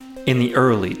In the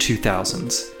early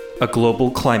 2000s, a global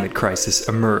climate crisis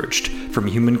emerged from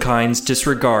humankind's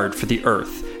disregard for the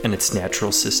Earth and its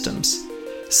natural systems.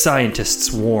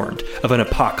 Scientists warned of an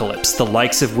apocalypse the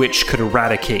likes of which could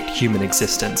eradicate human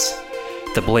existence.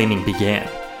 The blaming began,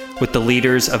 with the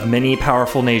leaders of many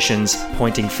powerful nations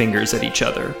pointing fingers at each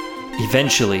other.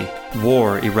 Eventually,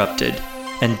 war erupted,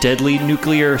 and deadly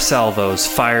nuclear salvos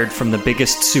fired from the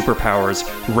biggest superpowers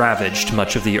ravaged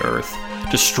much of the Earth,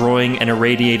 destroying and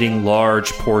irradiating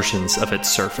large portions of its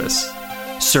surface.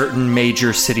 Certain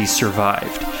major cities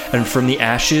survived, and from the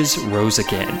ashes rose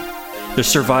again. The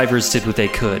survivors did what they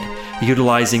could,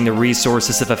 utilizing the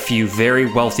resources of a few very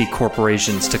wealthy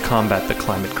corporations to combat the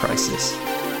climate crisis.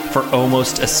 For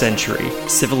almost a century,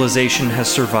 civilization has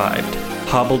survived,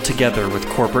 hobbled together with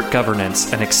corporate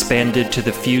governance and expanded to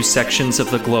the few sections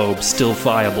of the globe still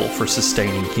viable for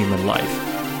sustaining human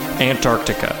life.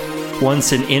 Antarctica,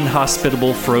 once an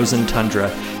inhospitable frozen tundra,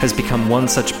 has become one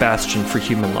such bastion for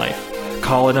human life.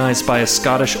 Colonized by a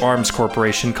Scottish arms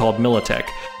corporation called Militech,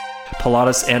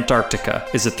 Pilatus Antarctica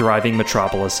is a thriving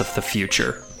metropolis of the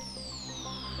future.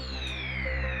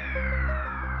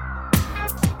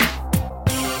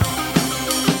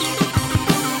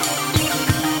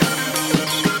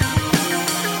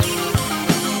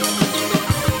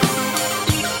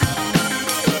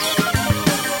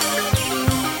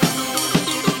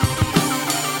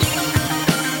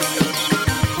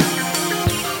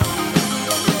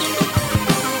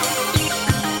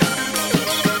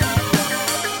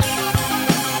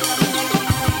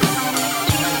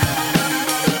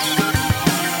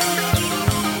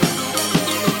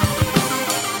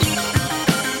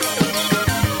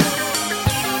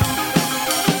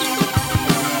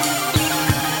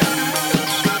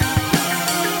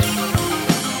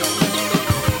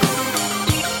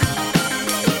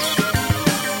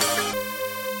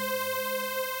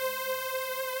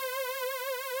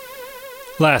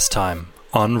 Last time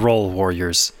on Roll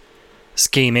Warriors.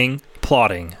 Scheming,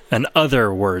 plotting, and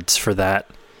other words for that.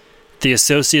 The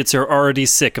associates are already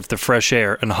sick of the fresh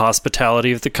air and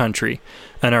hospitality of the country,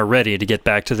 and are ready to get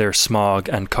back to their smog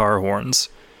and car horns.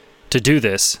 To do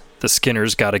this, the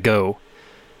Skinners gotta go.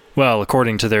 Well,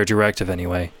 according to their directive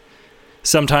anyway.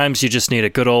 Sometimes you just need a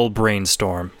good old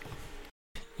brainstorm.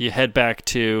 You head back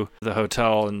to the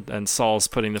hotel, and Saul's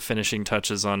putting the finishing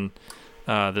touches on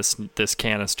this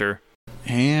canister.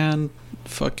 And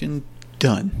fucking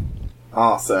done.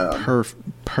 Awesome.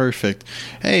 Perfect.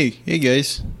 Hey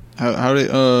guys. How'd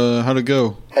it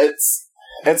go?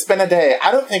 It's been a day.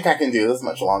 I don't think I can do this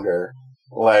much longer.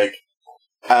 Like,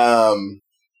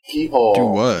 people. Do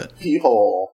what?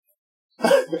 People.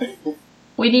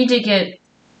 We need to get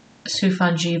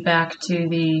Sufanji back to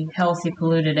the healthy,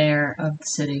 polluted air of the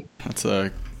city. That's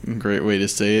a great way to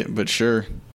say it, but sure.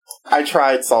 I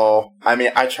tried, Saul.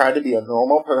 I tried to be a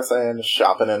normal person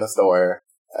shopping in a store,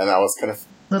 and I was kind of...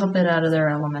 A little bit out of their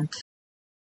element.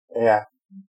 Yeah.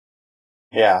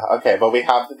 Yeah, okay, but we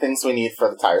have the things we need for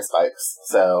the tire spikes,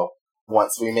 so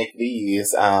once we make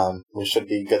these, we should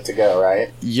be good to go,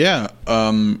 right? Yeah,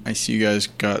 I see you guys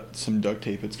got some duct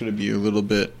tape. It's going to be a little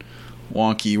bit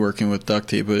wonky working with duct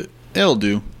tape, but it'll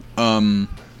do.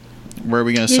 Where are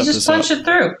we going to set this up? You just punch it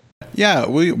through. Yeah,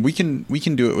 we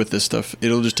can do it with this stuff.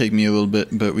 It'll just take me a little bit,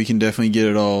 but we can definitely get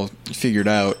it all figured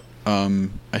out.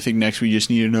 I think next we just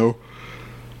need to know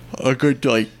a good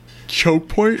choke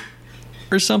point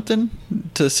or something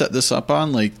to set this up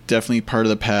on. Like definitely part of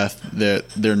the path that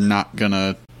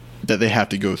that they have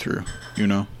to go through. You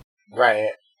know.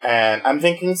 Right, and I'm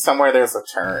thinking somewhere there's a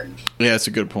turn. Yeah, that's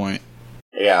a good point.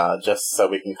 Yeah, just so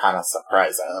we can kind of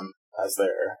surprise them as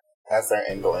they're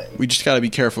angling. We just got to be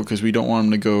careful because we don't want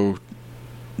them to go...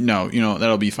 No,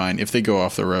 that'll be fine. If they go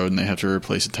off the road and they have to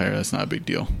replace a tire, that's not a big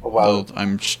deal. Well,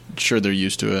 I'm sure they're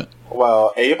used to it.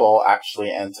 Well, Abel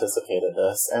actually anticipated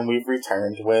this, and we've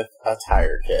returned with a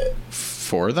tire kit.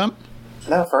 For them?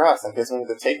 No, for us, in case we need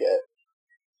to take it.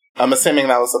 I'm assuming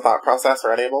that was the thought process,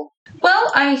 right, Abel?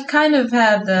 Well, I kind of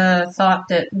had the thought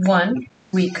that, one,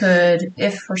 we could,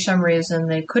 if for some reason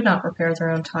they could not repair their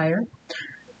own tire,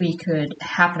 we could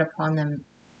happen upon them,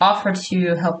 offer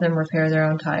to help them repair their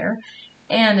own tire,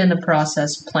 and in the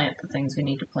process plant the things we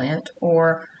need to plant.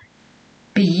 Or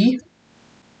B,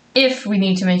 if we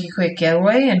need to make a quick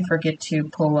getaway and forget to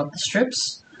pull up the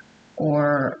strips,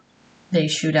 or they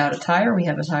shoot out a tire, we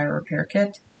have a tire repair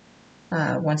kit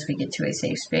once we get to a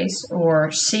safe space.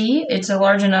 Or C, it's a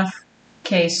large enough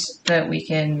case that we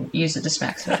can use it to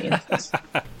smack somebody in the face.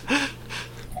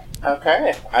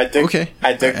 Okay. I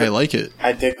like it.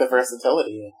 I dig the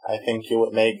versatility. I think you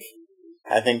would make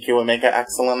an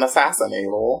excellent assassin,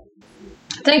 Abel.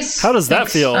 Thanks. How does that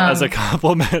feel as a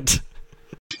compliment?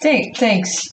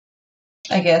 Thanks,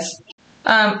 I guess.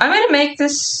 I'm gonna make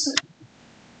this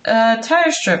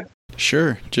tire strip.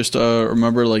 Sure. Just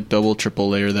remember, like, double, triple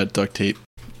layer that duct tape.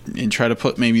 And try to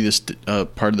put maybe this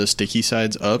part of the sticky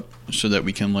sides up so that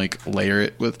we can, like, layer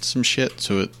it with some shit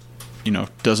so it,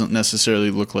 doesn't necessarily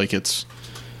look like it's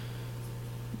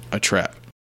a trap.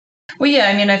 Well, yeah,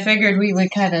 I mean, I figured we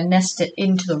would kind of nest it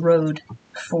into the road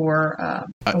for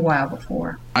a while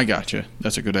before. I gotcha.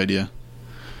 That's a good idea.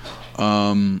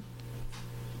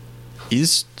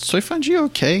 Is Soifanji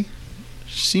okay?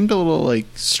 She seemed a little, like,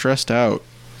 stressed out.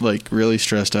 Like, really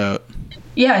stressed out.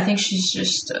 Yeah, I think she's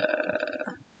just,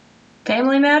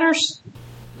 family matters?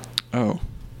 Oh,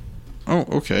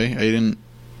 okay.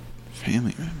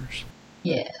 Family members.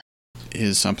 Yeah.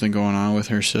 Is something going on with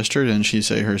her sister? Didn't she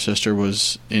say her sister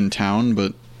was in town,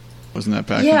 but wasn't that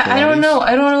back in Pilates? I don't know.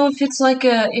 I don't know if it's like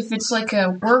a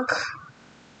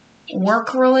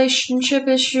work relationship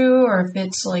issue or if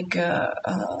it's like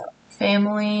a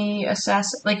family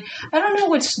assassin. Like, I don't know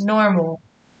what's normal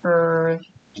for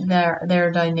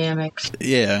their dynamics.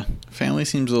 Yeah, family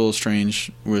seems a little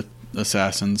strange with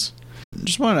assassins.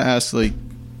 Just wanted to ask, like,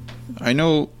 I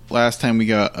know last time we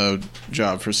got a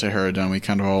job for Sahara done, we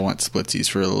kind of all went splitsies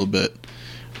for a little bit.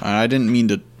 I didn't mean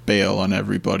to bail on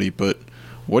everybody, but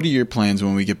what are your plans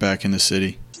when we get back in the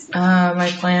city?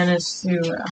 My plan is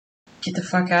to get the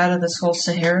fuck out of this whole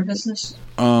Sahara business.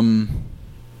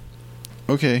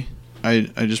 Okay. I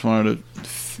just wanted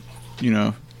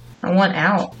to, I want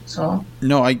out, so.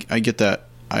 No, I get that.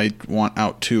 I want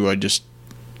out too.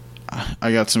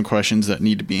 I got some questions that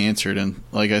need to be answered, and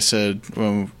like I said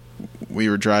when we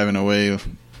were driving away,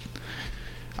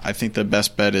 I think the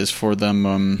best bet is for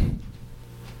them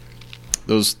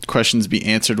those questions be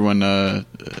answered when I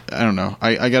don't know.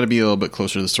 I got to be a little bit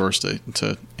closer to the source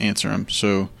to answer them.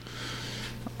 So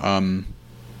I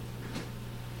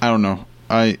don't know.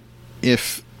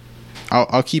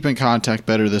 I'll keep in contact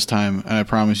better this time, and I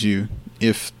promise you,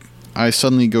 if I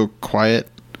suddenly go quiet,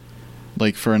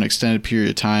 like for an extended period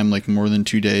of time, like more than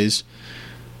 2 days,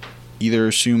 either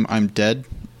assume I'm dead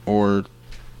or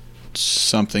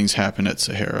something's happened at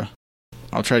Sahara.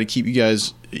 I'll try to keep you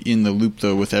guys in the loop,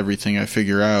 though, with everything I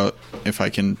figure out, if I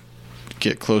can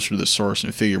get closer to the source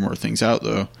and figure more things out,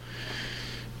 though,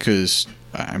 because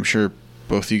I'm sure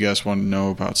both of you guys want to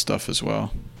know about stuff as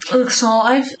well. Look, Saul,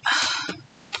 I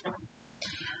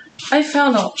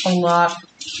found out a lot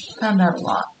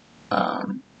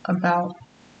about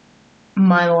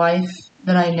my life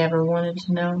that I never wanted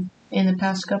to know in the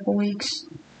past couple weeks.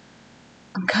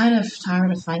 I'm kind of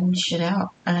tired of finding shit out,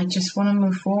 and I just want to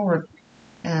move forward.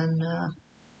 And,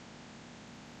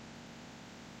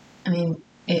 I mean,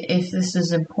 if this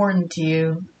is important to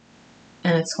you,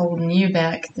 and it's holding you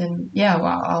back, then yeah,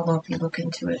 well, I'll help you look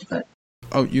into it, but...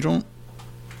 Oh, you don't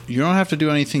have to do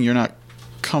anything you're not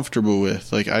comfortable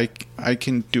with. Like, I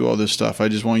can do all this stuff. I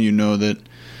just want you to know that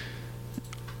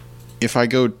if I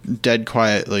go dead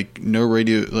quiet, like no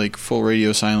radio, like full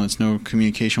radio silence, no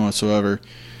communication whatsoever,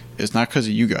 it's not because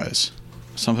of you guys.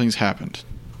 Something's happened.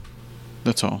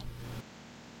 That's all.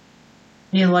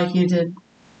 You like you did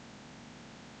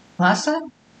last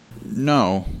time?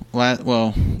 No.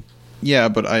 Well, yeah,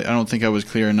 but I don't think I was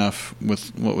clear enough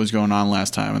with what was going on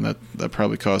last time, and that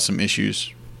probably caused some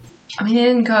issues. I mean, it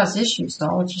didn't cause issues,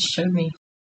 though. It just showed me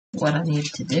what I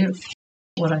needed to do.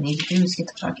 What I need to do is get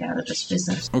the fuck out of this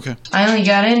business. Okay. I only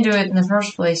got into it in the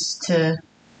first place to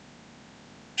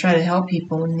try to help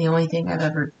people, and the only thing I've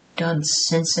ever done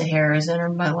since Sahara has entered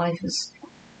my life is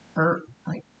hurt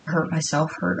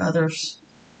myself, hurt others,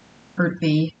 hurt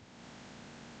thee.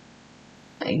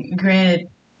 Granted,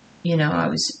 I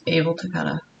was able to kind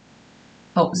of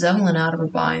help Zeppelin out of a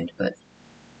bind, but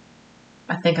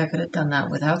I think I could have done that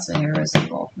without Sahara's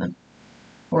involvement.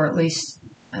 Or at least,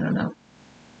 I don't know,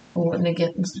 I wouldn't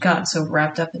have gotten so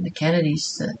wrapped up in the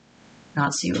Kennedys to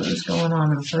not see what was going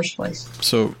on in the first place.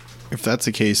 So, if that's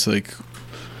the case, like,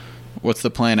 what's the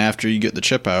plan after you get the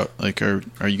chip out? Like, are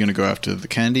you going to go after the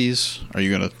Kennedys? Are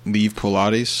you going to leave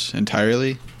Pilates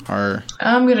entirely? Or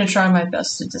I'm going to try my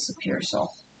best to disappear,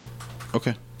 Saul.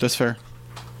 Okay, that's fair.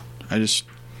 I just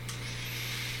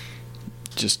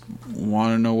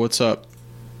want to know what's up.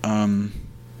 I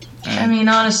mean,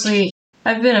 honestly,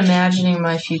 I've been imagining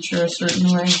my future a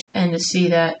certain way, and to see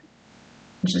that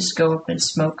just go up in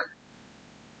smoke.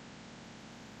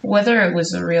 Whether it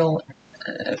was a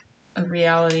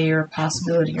reality or a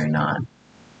possibility or not,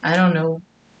 I don't know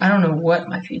what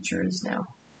my future is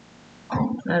now.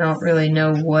 I don't really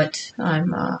know what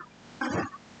I'm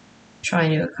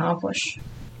trying to accomplish.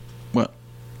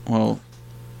 Well,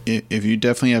 if you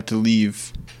definitely have to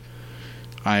leave,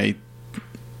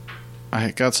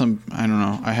 I got some, I don't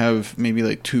know, I have maybe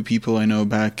like 2 people I know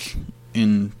back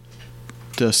in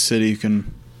the city who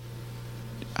can,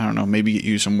 I don't know, maybe get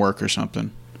you some work or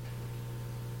something.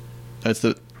 That's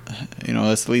the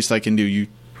least I can do.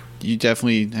 You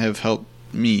definitely have helped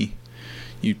me.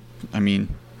 You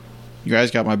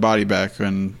guys got my body back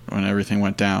when everything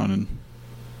went down, and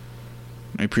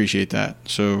I appreciate that.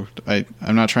 So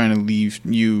I'm not trying to leave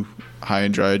you high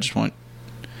and dry. I'm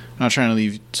not trying to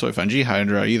leave Soy Fan-G high and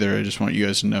dry either. I just want you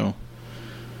guys to know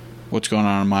what's going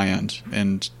on my end,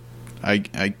 and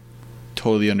I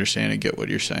totally understand and get what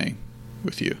you're saying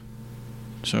with you.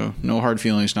 So no hard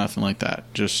feelings, nothing like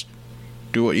that. Just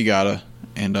do what you gotta,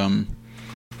 and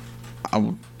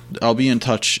I'll be in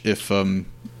touch if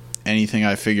anything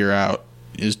I figure out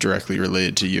is directly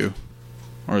related to you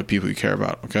or the people you care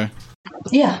about. Okay?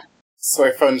 Yeah.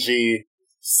 Soy Fan-G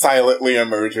silently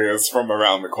emerges from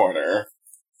around the corner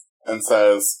and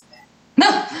says,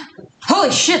 No!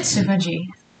 Holy shit, Soy Fan-G.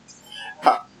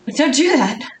 Don't do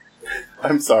that.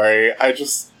 I'm sorry, I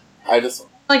just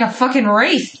Like a fucking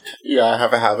wraith. yeah, I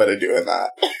have a habit of doing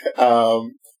that.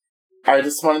 I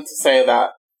just wanted to say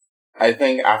that I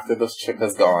think after this chip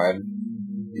is gone,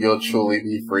 you'll truly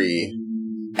be free,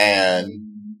 and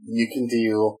you can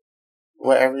do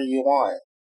whatever you want.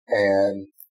 And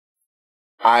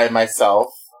I myself,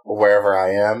 wherever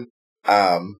I am,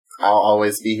 I'll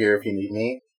always be here if you need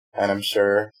me, and I'm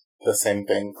sure the same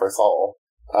thing for Saul.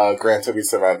 Granted, we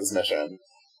survived this mission.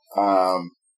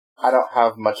 I don't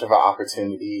have much of an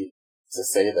opportunity to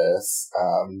say this,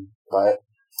 but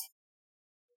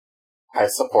I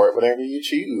support whatever you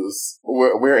choose.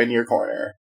 We're in your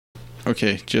corner.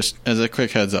 Okay, just as a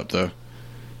quick heads up though.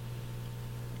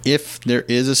 If there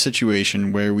is a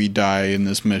situation where we die in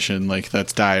this mission, like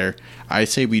that's dire, I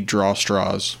say we draw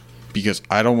straws, because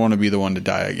I don't want to be the one to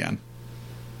die again.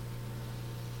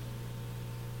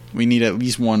 We need at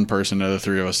least one person out of the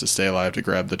 3 of us to stay alive to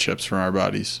grab the chips from our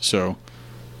bodies. So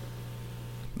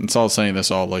it's all saying this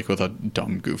all like with a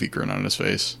dumb, goofy grin on his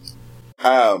face.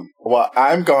 Well,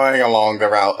 I'm going along the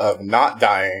route of not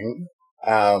dying.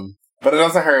 But it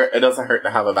doesn't hurt. It doesn't hurt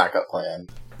to have a backup plan.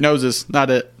 Noses, not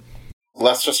it.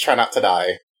 Let's just try not to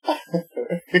die.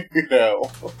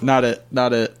 No. Not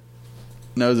it.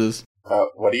 Noses.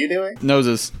 What are you doing?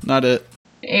 Noses, not it.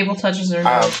 Abel touches her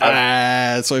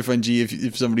nose. Soy Fan-G,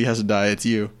 if somebody has to die, it's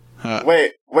you.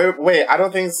 Wait. I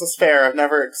don't think this is fair. I've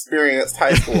never experienced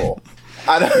high school.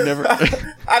 I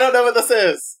don't know what this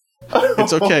is.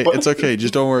 It's okay.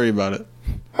 Just don't worry about it.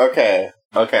 Okay.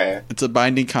 It's a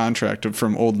binding contract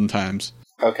from olden times.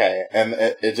 Okay, and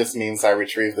it just means I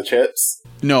retrieve the chips?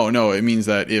 No, it means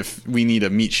that if we need a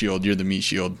meat shield, you're the meat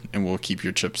shield, and we'll keep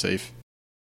your chip safe.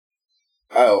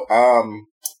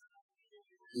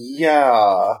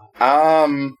 Yeah. I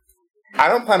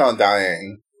don't plan on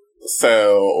dying,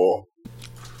 so...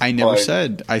 I never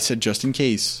said. I said just in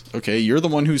case. Okay, you're the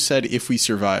one who said if we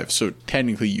survive, so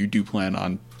technically you do plan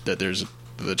on that there's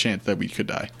the chance that we could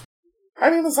die.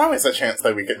 I mean, there's always a chance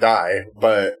that we could die,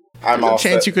 but there's a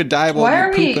chance you could die while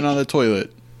you're pooping on the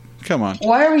toilet. Come on.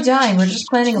 Why are we dying? We're just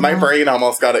planning a My brain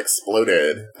almost got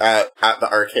exploded at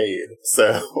the arcade,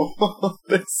 so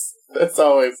it's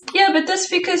always... Yeah, but that's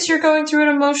because you're going through an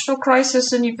emotional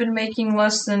crisis and you've been making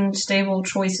less than stable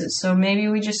choices, so maybe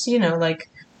we just,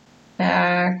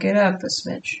 back it up a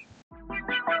smidge.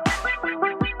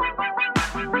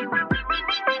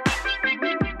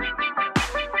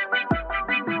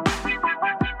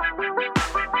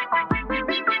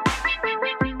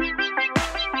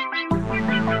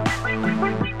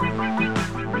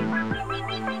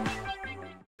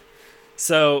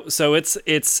 So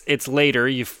it's later.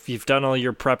 You've done all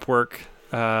your prep work.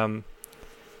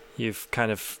 You've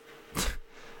kind of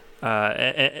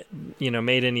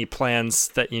made any plans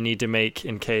that you need to make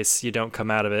in case you don't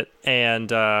come out of it,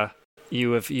 and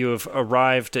you have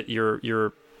arrived at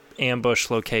your ambush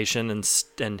location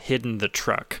and hidden the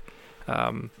truck,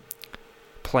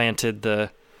 planted the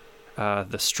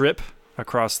strip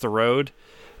across the road.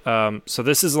 So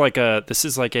this is like a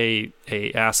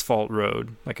asphalt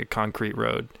road, like a concrete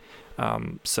road.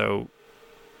 So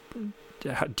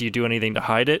do you do anything to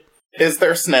hide it? Is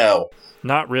there snow?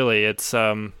 Not really. It's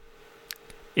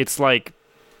like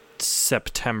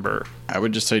September. I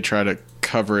would just say try to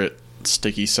cover it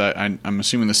sticky side. I'm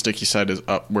assuming the sticky side is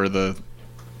up where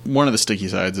one of the sticky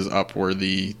sides is up where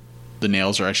the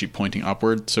nails are actually pointing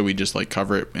upward. So we just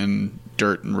cover it in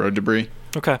dirt and road debris.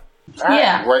 Okay.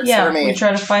 Yeah. We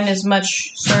try to find as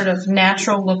much sort of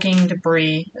natural-looking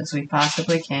debris as we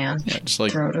possibly can. Yeah, just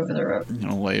throw it over the road.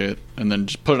 Lay it, and then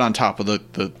just put it on top of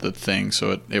the thing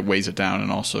so it weighs it down and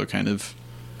also kind of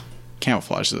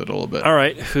camouflages it a little bit. All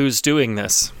right, who's doing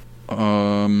this?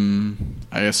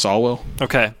 I guess Saul will.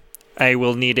 Okay. I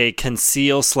will need a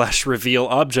conceal/reveal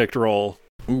object roll.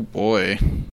 Ooh, boy.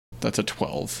 That's a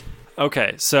 12.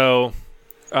 Okay, so,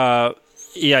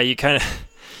 yeah, you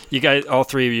guys, all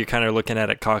three of you kind of looking at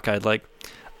it cockeyed like,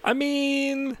 I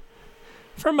mean,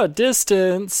 from a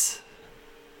distance,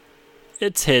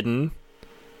 it's hidden.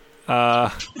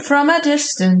 From a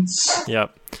distance.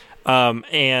 Yep.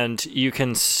 And you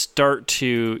can start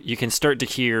to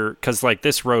hear, because like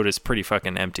this road is pretty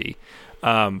fucking empty,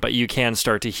 but you can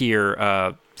start to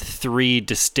hear 3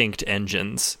 distinct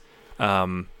engines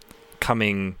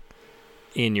coming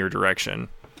in your direction.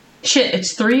 Shit,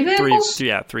 it's 3 vehicles?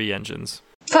 3 engines.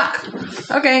 Fuck.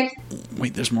 Okay.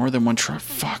 Wait, there's more than one truck.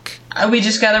 Fuck. We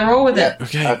just gotta roll with it.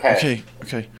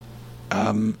 Okay.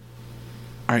 All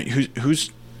right,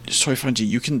 who's Soy Fungi?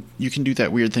 You can do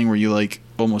that weird thing where you like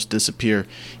almost disappear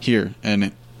here,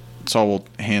 and Saul will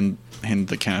hand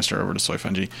the canister over to Soy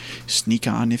Fungi. Sneak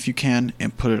on if you can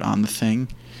and put it on the thing.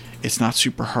 It's not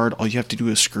super hard. All you have to do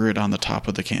is screw it on the top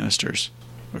of the canisters.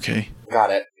 Okay? Got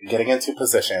it. Getting into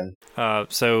position.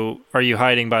 So are you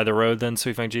hiding by the road then,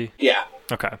 Soy Fungi? Yeah.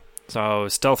 Okay. So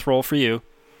stealth roll for you.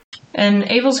 And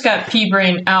Abel's got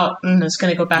P-Brain out and is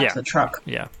gonna go back to the truck.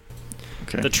 Yeah.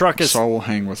 Okay. The truck is... Saul will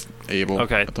hang with Abel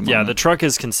okay. at the moment. Yeah, the truck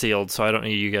is concealed, so I don't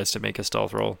need you guys to make a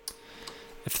stealth roll.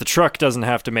 If the truck doesn't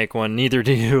have to make one, neither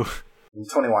do you.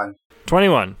 21.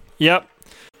 21. Yep.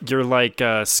 You're like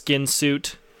skin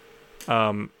suit.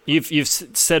 You've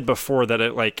said before that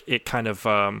it kind of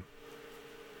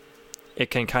it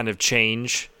can kind of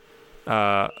change.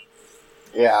 Yeah.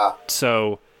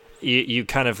 So you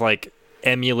kind of like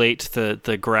emulate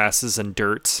the grasses and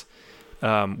dirts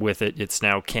with it. It's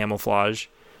now camouflage,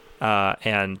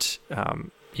 and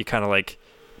you kind of like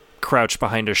crouch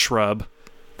behind a shrub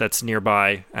that's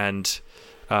nearby, and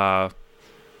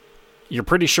you're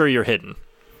pretty sure you're hidden.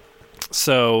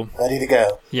 So ready to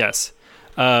go. Yes.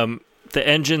 The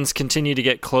engines continue to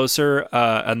get closer,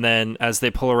 and then as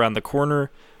they pull around the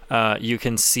corner, you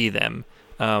can see them.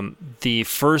 The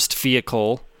first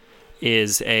vehicle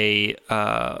is a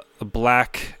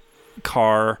black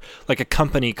car, like a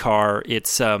company car.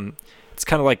 It's kind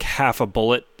of like half a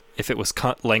bullet if it was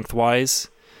cut lengthwise,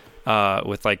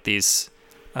 with like these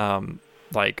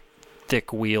like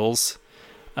thick wheels.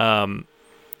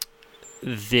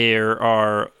 There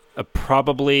are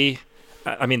probably,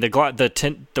 I mean,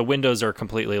 the windows are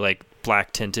completely like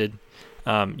black tinted.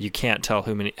 You can't tell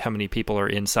how many people are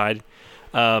inside.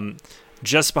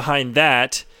 Just behind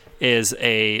that is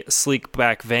a sleek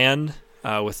back van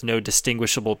with no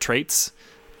distinguishable traits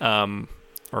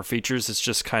or features. It's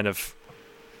just kind of,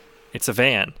 it's a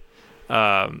van.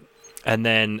 And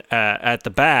then at the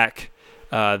back,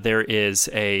 there is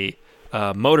a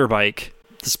motorbike.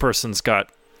 This person's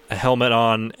got a helmet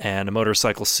on and a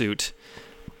motorcycle suit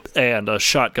and a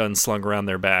shotgun slung around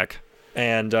their back.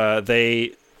 And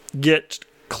they get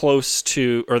close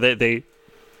to, or they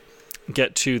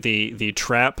get to the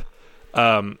trap.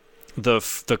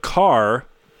 The car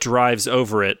drives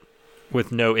over it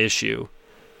with no issue.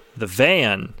 The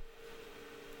van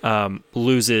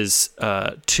loses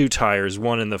 2 tires,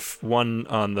 one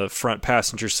on the front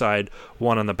passenger side,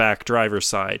 one on the back driver's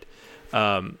side,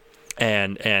 and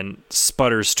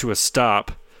sputters to a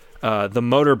stop. The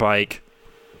motorbike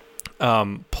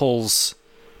pulls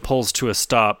to a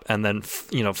stop and then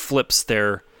flips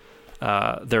their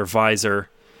visor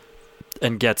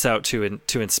and gets out to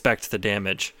inspect the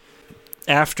damage.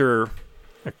 After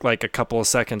like a couple of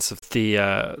seconds,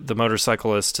 the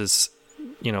motorcyclist is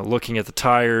looking at the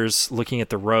tires, looking at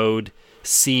the road,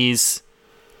 sees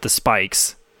the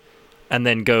spikes, and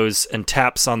then goes and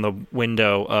taps on the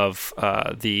window of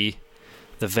the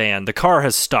van. The car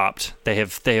has stopped. They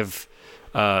have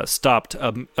stopped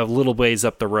a little ways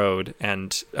up the road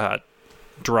and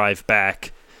drive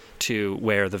back to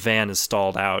where the van is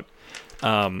stalled out.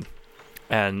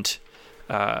 And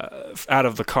out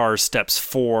of the car steps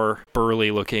 4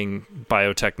 burly-looking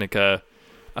Biotechnica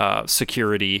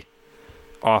security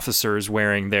officers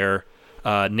wearing their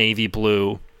navy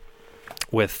blue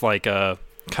with like a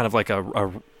kind of like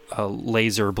a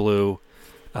laser blue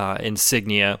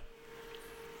insignia.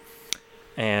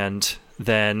 And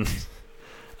then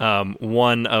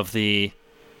one of the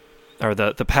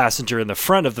passenger in the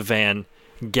front of the van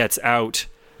gets out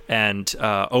and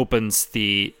opens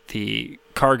the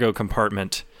cargo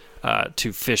compartment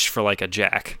to fish for like a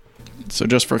jack. So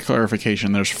just for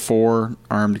clarification, there's 4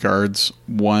 armed guards,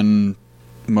 1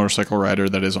 motorcycle rider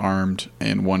that is armed,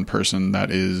 and 1 person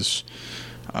that is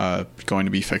going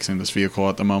to be fixing this vehicle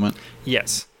at the moment.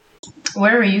 Yes.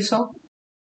 Where are you, Saul?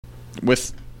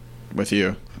 With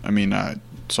you. I mean,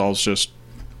 Saul's just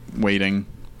waiting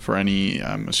for any.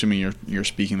 I'm assuming you're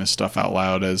speaking this stuff out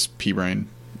loud as P-Brain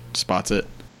spots it.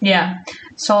 Yeah.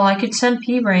 So I could send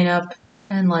P-Brain up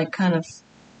and like kind of,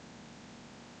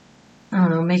 I don't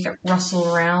know, make it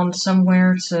rustle around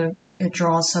somewhere so it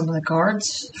draws some of the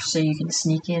guards so you can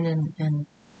sneak in and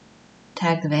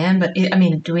tag the van. But I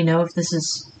mean, do we know if this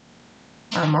is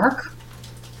our mark?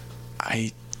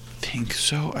 I think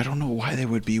so. I don't know why they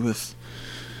would be with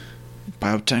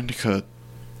Biotechnica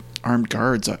armed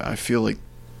guards. I feel like,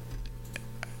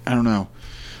 I don't know.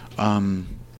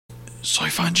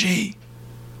 Soifan G.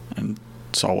 And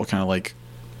Saul will kind of like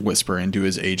whisper into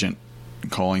his agent,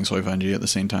 calling Soifan G at the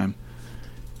same time.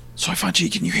 Soifan G,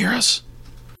 can you hear us?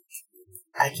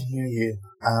 I can hear you.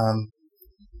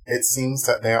 It seems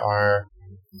that there are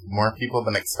more people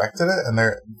than expected, and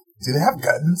do they have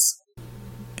guns?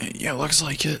 Yeah, looks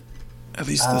like it. At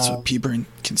least that's what P-Brain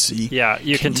can see. Yeah,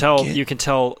 you can tell. You can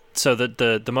tell. So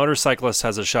the motorcyclist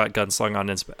has a shotgun slung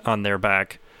on their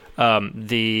back.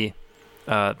 The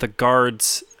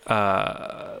guards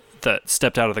that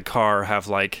stepped out of the car have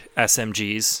like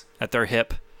SMGs at their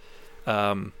hip,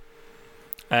 and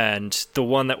the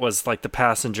one that was like the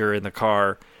passenger in the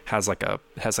car has like a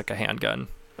handgun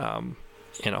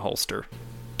in a holster.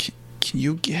 Can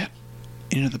you get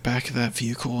into the back of that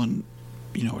vehicle and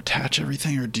attach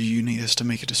everything, or do you need us to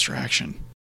make a distraction?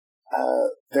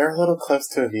 They're a little close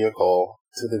to the vehicle.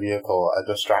 A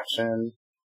distraction,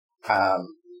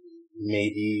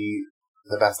 maybe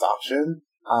the best option.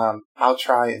 I'll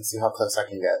try and see how close I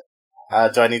can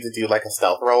get. Do I need to do like a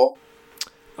stealth roll?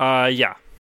 Yeah.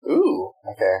 Ooh,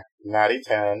 okay. Natty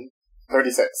 10,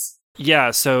 36.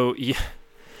 Yeah, so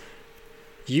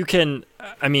you can.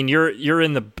 I mean, you're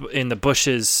in the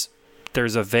bushes.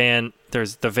 There's a van.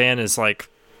 The van is like,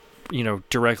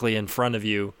 directly in front of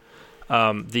you.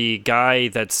 The guy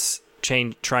that's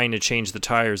trying to change the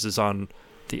tires is on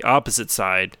the opposite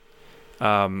side.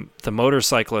 The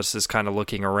motorcyclist is kind of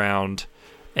looking around,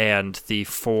 and the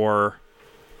four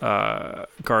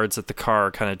guards at the car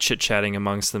are kind of chit-chatting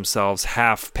amongst themselves,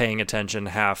 half paying attention,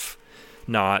 half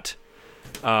not.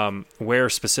 Where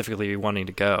specifically are you wanting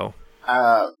to go?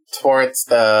 Towards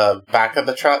the back of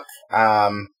the truck.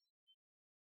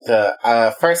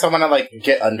 First I want to like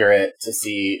get under it to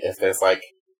see if there's like,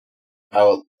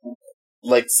 I'll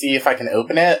like see if I can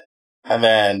open it and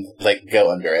then like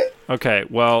go under it. Okay,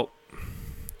 well,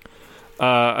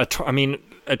 a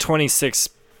 26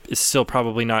 is still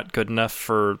probably not good enough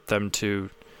for them to.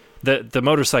 The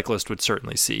motorcyclist would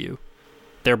certainly see you.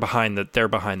 They're behind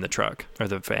the truck or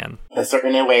the van. Is there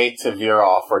any way to veer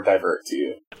off or divert to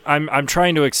you? I'm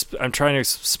trying to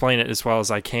explain it as well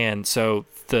as I can. So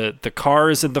the car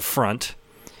is in the front.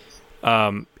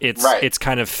 It's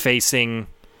kind of facing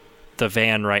the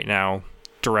van right now,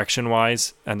 direction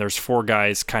wise, and there's four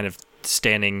guys kind of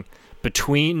standing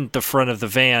between the front of the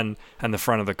van and the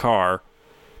front of the car,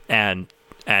 and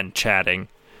chatting.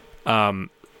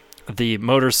 The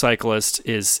motorcyclist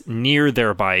is near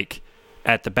their bike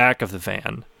at the back of the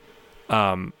van.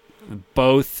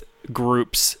 Both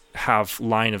groups have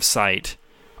line of sight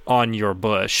on your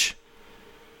bush.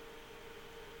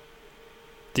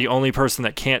 The only person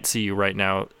that can't see you right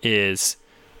now is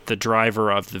the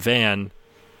driver of the van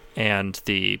and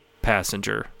the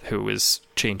passenger who is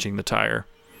changing the tire.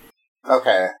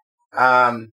 Okay.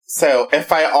 So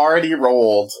if I already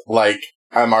rolled, like,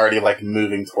 I'm already like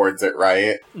moving towards it,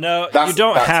 right? No, you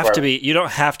don't have to be. You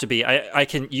don't have to be.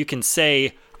 You can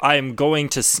say I'm going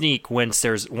to sneak once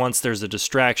there's a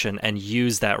distraction and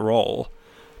use that roll.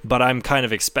 But I'm kind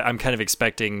of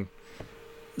expecting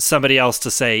somebody else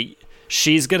to say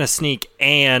she's going to sneak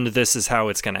and this is how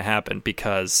it's going to happen,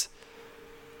 because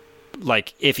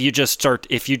like if you just start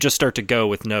to go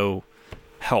with no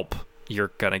help,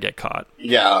 you're going to get caught.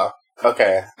 Yeah.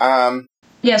 Okay.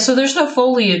 Yeah, so there's no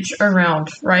foliage around,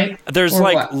 right? There's or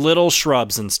like what? little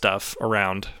shrubs and stuff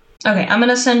around. Okay, I'm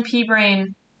gonna send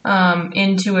P-Brain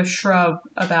into a shrub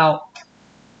about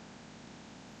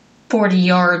 40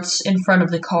 yards in front of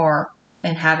the car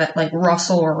and have it like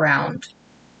rustle around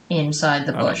inside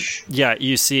the bush. Yeah,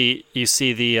 you see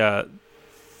the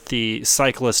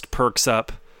cyclist perks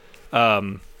up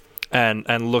and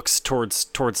looks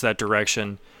towards that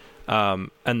direction, and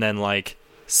then like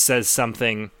says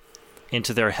something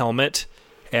into their helmet,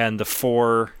 and the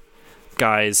four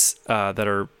guys that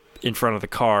are in front of the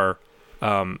car,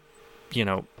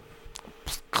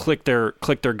 click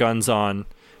their guns on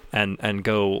and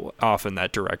go off in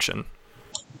that direction.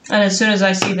 And as soon as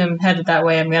I see them headed that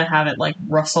way, I'm gonna have it like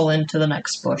rustle into the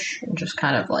next bush and just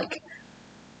kind of like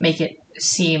make it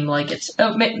seem like it's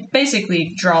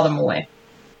basically draw them away.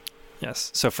 Yes.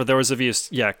 So for those of you,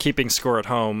 keeping score at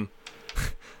home,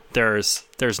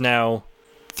 there's now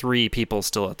 3 people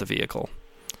still at the vehicle.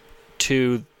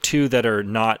 Two that are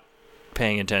not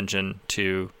paying attention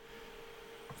to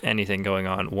anything going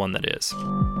on, 1 that is.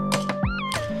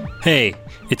 Hey,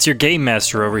 it's your game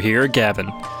master over here,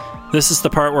 Gavin. This is the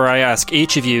part where I ask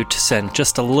each of you to send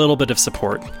just a little bit of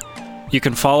support. You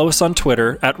can follow us on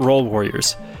Twitter at Roll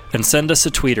Warriors and send us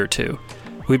a tweet or 2.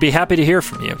 We'd be happy to hear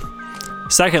from you.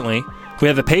 Secondly, we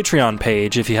have a Patreon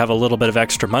page if you have a little bit of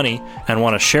extra money and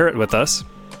want to share it with us.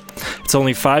 It's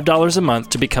only $5 a month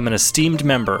to become an esteemed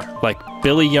member like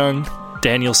Billy Young,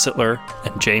 Daniel Sittler,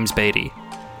 and James Beatty.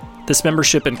 This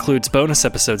membership includes bonus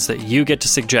episodes that you get to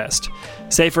suggest.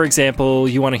 Say, for example,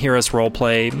 you want to hear us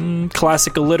roleplay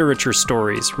classical literature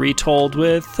stories retold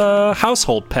with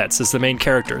household pets as the main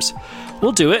characters.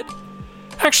 We'll do it.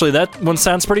 Actually, that one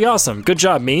sounds pretty awesome. Good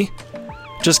job, me.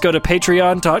 Just go to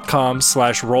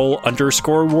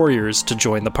patreon.com/roll_warriors to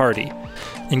join the party.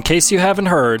 In case you haven't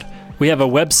heard, we have a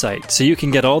website so you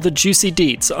can get all the juicy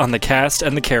deets on the cast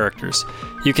and the characters.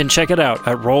 You can check it out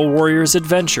at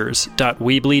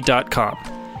rollwarriorsadventures.weebly.com.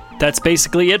 That's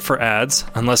basically it for ads,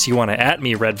 unless you want to @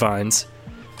 me, Redvines.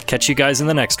 Catch you guys in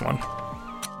the next one.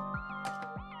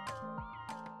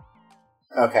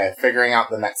 Okay, figuring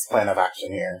out the next plan of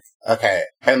action here. Okay,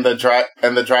 and the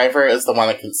driver is the one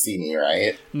that can see me,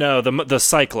 right? No, the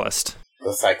cyclist.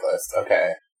 The cyclist,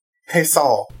 okay. Hey,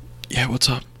 Saul. Yeah, what's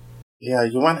up? Yeah,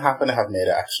 you wouldn't happen to have made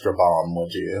an extra bomb,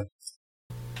 would you?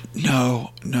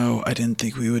 No, I didn't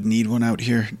think we would need one out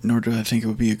here, nor do I think it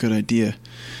would be a good idea.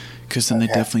 Because then they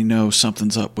definitely know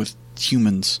something's up with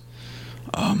humans.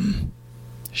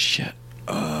 Shit.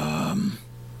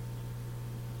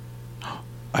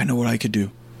 I know what I could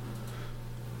do.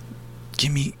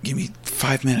 Give me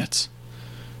 5 minutes.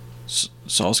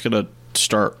 Saul's gonna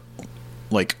start,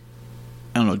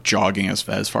 jogging as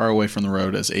far away from the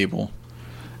road as able.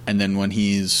 And then when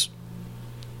he's,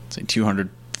 say,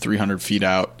 200, 300 feet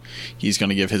out, he's going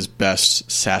to give his best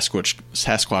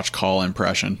Sasquatch call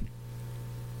impression.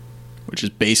 Which is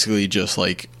basically just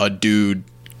like a dude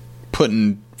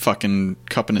cupping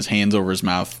his hands over his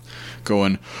mouth,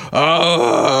 going,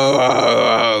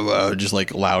 oh, just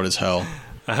like loud as hell.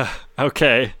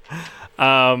 Okay.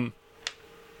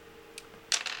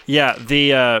 Yeah,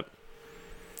 the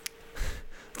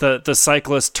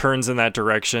cyclist turns in that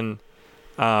direction.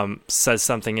 Says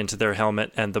something into their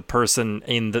helmet, and the person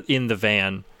in the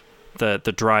van,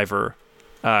 the driver,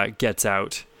 gets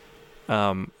out,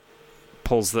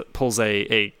 pulls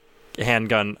a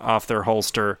handgun off their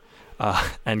holster,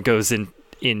 and goes in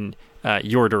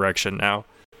your direction now.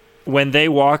 When they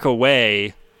walk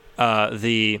away,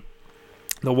 the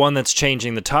one that's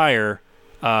changing the tire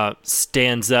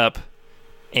stands up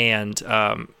and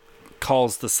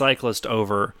calls the cyclist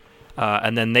over,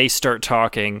 and then they start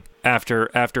talking. After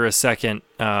a second,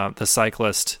 the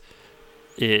cyclist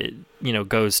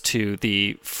goes to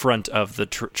the front of the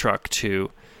truck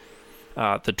to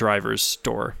the driver's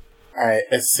door. Alright,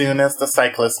 as soon as the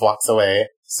cyclist walks away,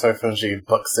 Soifunji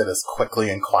books it as quickly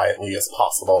and quietly as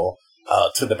possible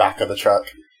to the back of the truck.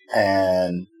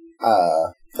 And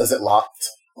is it locked,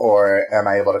 or am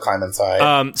I able to climb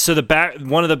inside? So the back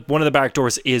one of the back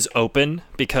doors is open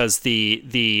because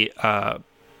the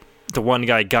one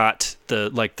guy got the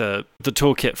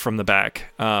toolkit from the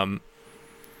back.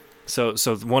 So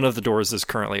one of the doors is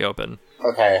currently open.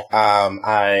 Okay.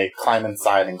 I climb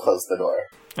inside and close the door.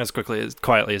 As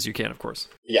quietly as you can, of course.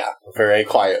 Yeah, very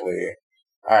quietly.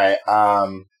 All right.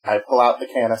 I pull out the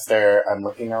canister. I'm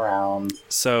looking around.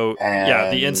 So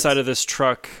the inside of this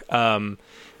truck,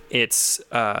 it's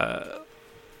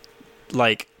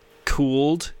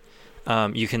cooled.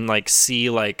 You can see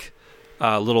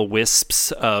little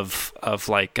wisps of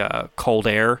cold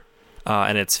air,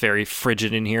 and it's very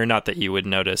frigid in here. Not that you would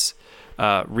notice,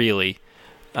 really,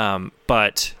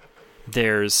 but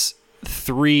there's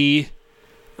 3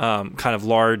 kind of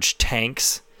large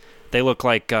tanks. They look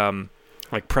like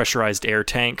pressurized air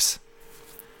tanks,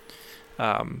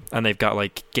 and they've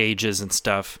got gauges and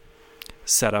stuff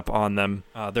set up on them.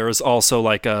 There is also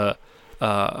a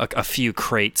few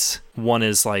crates. One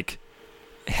is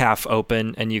half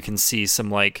open, and you can see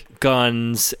some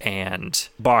guns and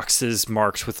boxes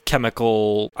marked with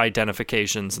chemical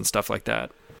identifications and stuff like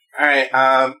that. Alright,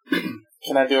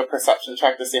 can I do a perception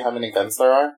check to see how many guns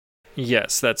there are?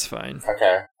 Yes, that's fine.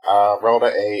 Okay. Rolled a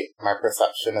 8. My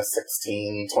perception is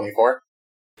 16, 24.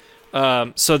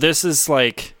 So this is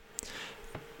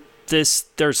there's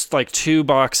 2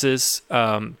 boxes,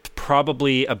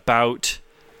 probably about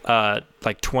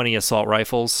 20 assault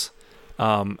rifles,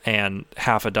 and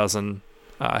half a dozen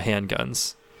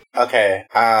handguns. Okay,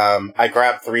 I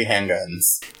grabbed 3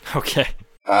 handguns. Okay.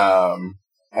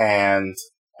 and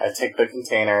I take the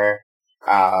container,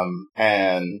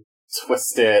 and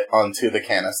twist it onto the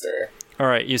canister. All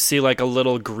right, you see like a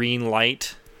little green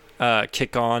light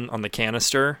kick on the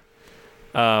canister.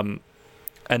 And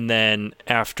then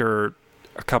after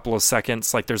a couple of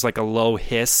seconds, like there's like a low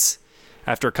hiss.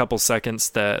 After a couple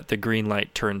seconds, the green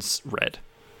light turns red.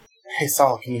 Hey,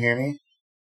 Saul, can you hear me?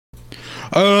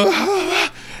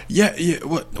 Yeah.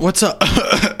 What's up?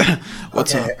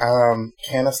 What's okay, up?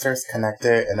 Canister's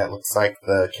connected, and it looks like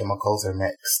the chemicals are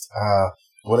mixed.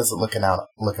 What is it looking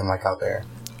like out there?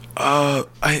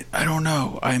 I don't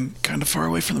know. I'm kind of far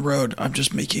away from the road. I'm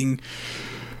just making.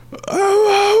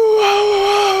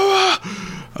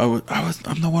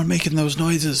 I'm the one making those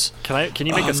noises. Can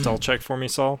you make a stealth check for me,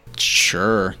 Saul?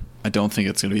 Sure. I don't think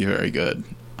it's gonna be very good.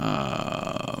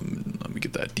 Let me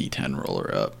get that D10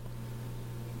 roller up.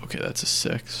 Okay, that's a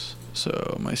 6.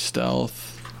 So my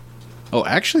stealth. Oh,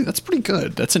 actually, that's pretty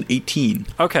good. That's an 18.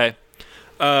 Okay.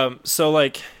 So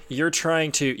like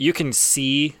you can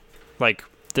see like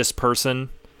this person,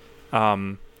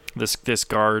 this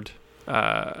guard,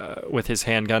 with his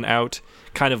handgun out,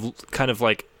 kind of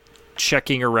like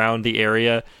checking around the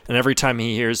area, and every time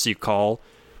he hears you call,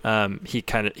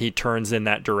 he turns in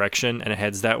that direction and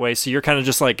heads that way. So you're kind of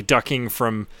just like ducking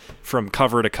from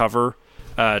cover to cover,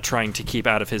 trying to keep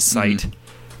out of his sight.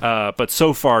 But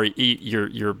so far,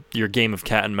 your game of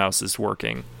cat and mouse is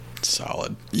working.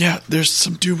 Solid. Yeah, there's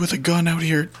some dude with a gun out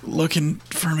here looking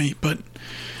for me, but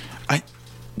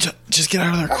just get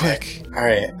out of there quick. All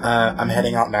right, I'm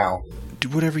heading out now. Do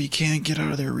whatever you can. Get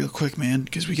out of there real quick, man,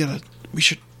 because we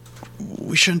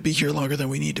shouldn't be here longer than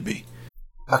we need to be.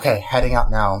 Okay, heading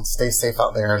out now. Stay safe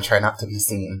out there and try not to be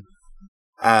seen.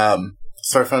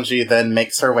 Sorfunji then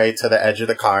makes her way to the edge of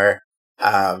the car,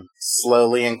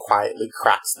 slowly and quietly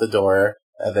cracks the door,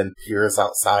 and then peers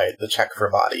outside to check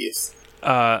for bodies.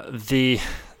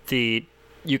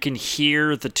 You can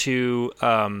hear the two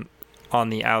on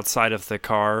the outside of the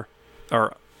car,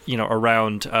 or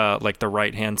around like the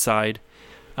right hand side,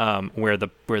 where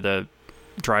the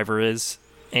driver is,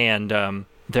 and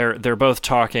they're both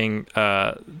talking.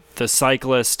 The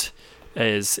cyclist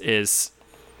is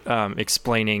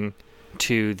explaining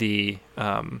to the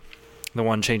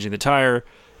one changing the tire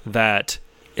that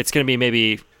it's going to be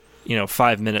maybe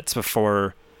 5 minutes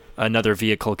before another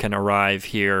vehicle can arrive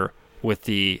here with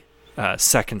the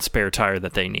second spare tire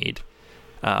that they need,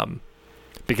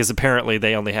 because apparently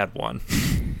they only had one.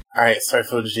 All right,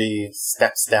 Sorfunji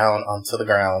steps down onto the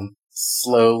ground,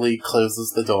 slowly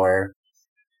closes the door,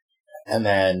 and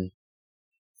then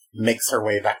makes her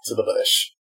way back to the bush.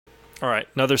 All right,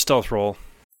 another stealth roll.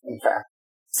 Okay.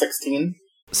 16?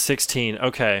 16,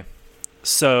 okay.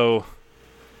 So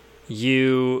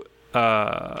you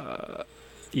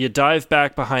dive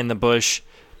back behind the bush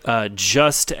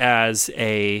just as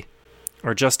the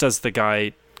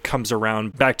guy comes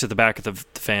around back to the back of the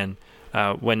van.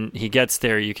 When he gets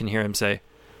there, you can hear him say,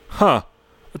 "Huh,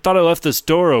 I thought I left this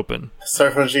door open."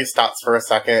 Sorfunji stops for a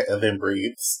second and then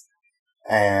breathes.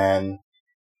 And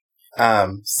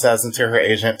says into her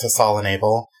agent to Saul and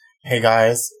Abel, "Hey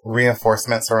guys,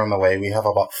 reinforcements are on the way. We have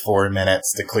about 4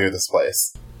 minutes to clear this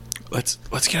place." Let's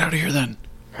get out of here then.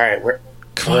 Alright, where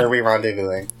are we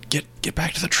rendezvousing? Get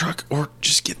back to the truck, or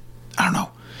just I don't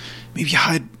know, maybe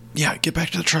hide. Yeah, get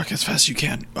back to the truck as fast as you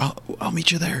can. I'll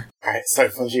meet you there. Alright,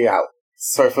 Sorfunji out.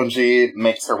 Sorfunji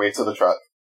makes her way to the truck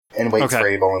and waits for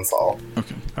Abel and Saul.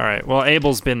 Okay. Alright, well,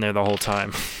 Abel's been there the whole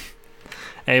time.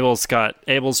 Abel's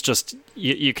just,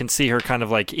 you can see her kind of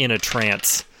like in a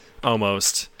trance,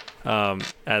 almost,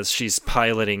 as she's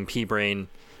piloting P-Brain,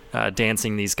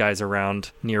 dancing these guys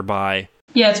around nearby.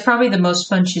 Yeah, it's probably the most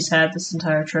fun she's had this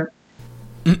entire trip.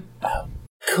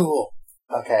 Cool.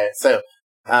 Okay, so,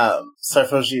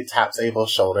 Sorfunji taps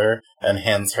Abel's shoulder and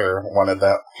hands her one of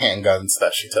the handguns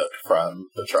that she took from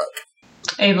the truck.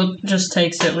 Abel just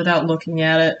takes it without looking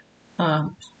at it.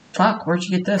 Fuck, where'd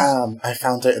you get this? I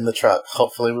found it in the truck.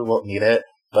 Hopefully we won't need it,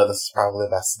 but this is probably the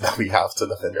best that we have to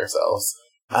defend ourselves.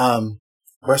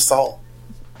 Where's Saul?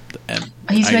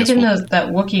 He's making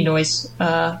that Wookiee noise,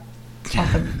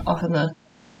 off in the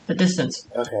distance.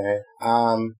 Okay.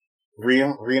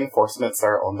 Reinforcements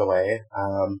are on the way.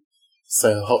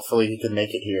 So hopefully he can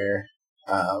make it here,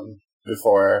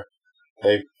 before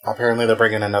they're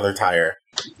bringing another tire.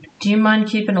 Do you mind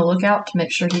keeping a lookout to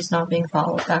make sure he's not being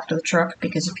followed back to the truck?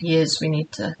 Because if he is, we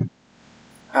need to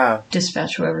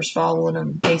dispatch whoever's following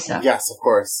him ASAP. Yes, of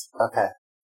course. Okay.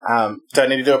 Do I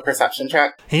need to do a perception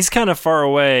check? He's kind of far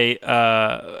away.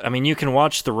 I mean, you can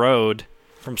watch the road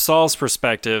from Saul's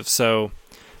perspective, so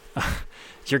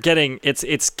you're getting you're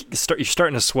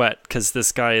starting to sweat because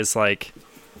this guy is like,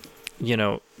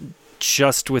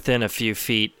 just within a few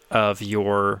feet of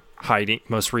your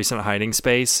most recent hiding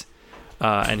space,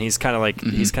 and he's kind of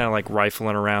like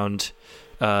rifling around,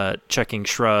 checking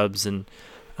shrubs and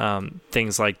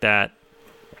things like that,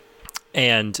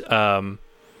 and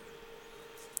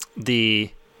you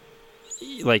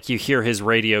hear his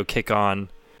radio kick on,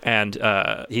 and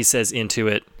he says into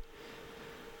it,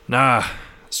 "Nah,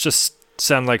 it's just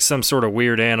sound like some sort of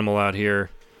weird animal out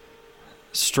here.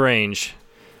 Strange.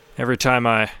 Every time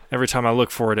I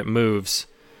look for it, it moves.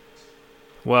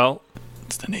 Well,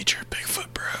 it's the nature of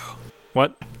Bigfoot, bro."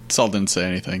 What? Saul didn't say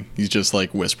anything. He's just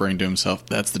like whispering to himself,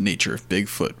 "That's the nature of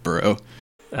Bigfoot, bro."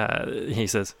 He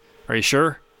says, "Are you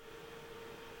sure?"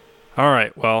 "All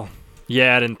right. Well,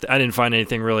 yeah, I didn't find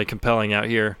anything really compelling out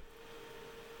here.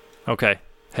 Okay,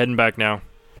 heading back now."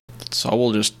 Saul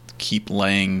will just keep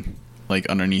laying like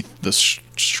underneath the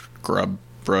scrub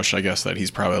brush, I guess, that he's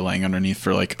probably laying underneath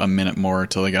for like a minute more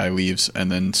till the guy leaves,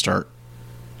 and then start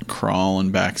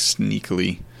crawling back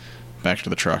sneakily back to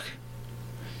the truck.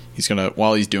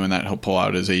 While he's doing that, he'll pull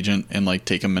out his agent and like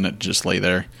take a minute to just lay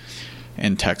there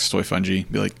and text Toy Fungi,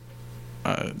 be like,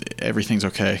 "Everything's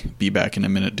okay. Be back in a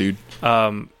minute, dude."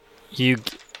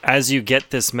 As you get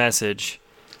this message,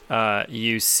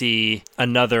 you see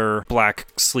another black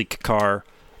sleek car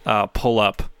pull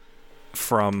up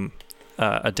from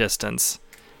a distance,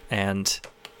 and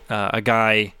a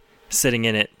guy sitting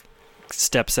in it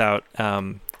steps out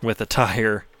with a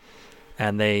tire,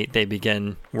 and they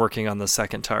begin working on the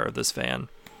second tire of this van.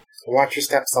 Watch your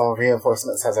steps, all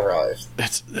reinforcements has arrived.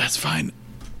 That's fine.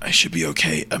 I should be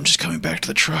okay. I'm just coming back to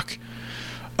the truck.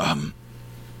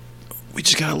 We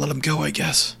just gotta let them go, I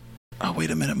guess. I'll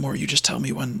wait a minute more. You just tell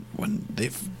me when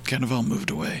they've kind of all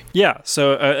moved away. Yeah,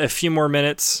 so a few more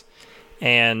minutes,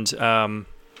 and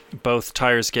both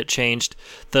tires get changed.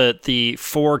 The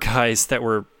four guys that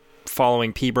were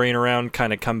following P-Brain around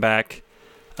kind of come back.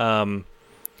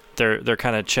 They're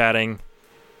kind of chatting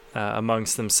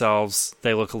amongst themselves.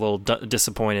 They look a little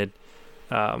disappointed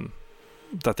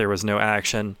that there was no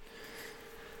action.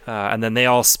 And then they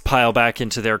all pile back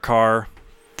into their car.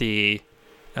 The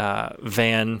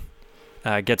van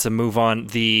gets a move on.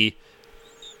 The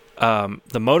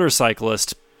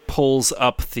motorcyclist pulls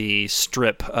up the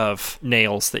strip of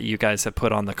nails that you guys have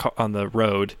put on the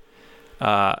road,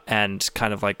 and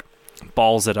kind of like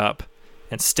balls it up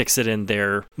and sticks it in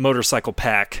their motorcycle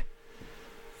pack.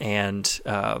 And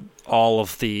all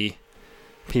of the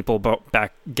people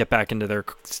get back into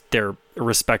their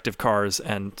respective cars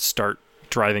and start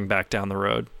driving back down the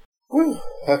road. Whew,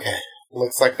 okay.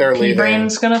 Looks like they're leaving.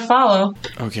 P-Brain's gonna follow.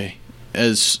 Okay.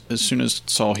 As soon as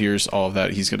Saul hears all of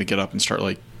that, he's gonna get up and start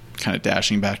like kind of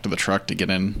dashing back to the truck to get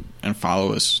in and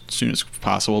follow as soon as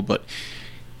possible, but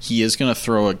he is gonna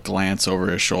throw a glance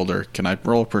over his shoulder. Can I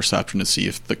roll perception to see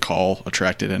if the call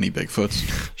attracted any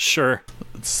Bigfoots? Sure.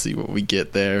 Let's see what we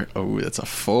get there. Oh, that's a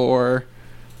 4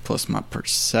 plus my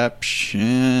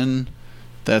perception.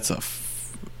 That's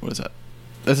what is that?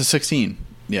 That's a 16.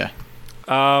 Yeah.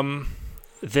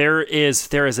 There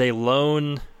is a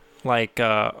lone, like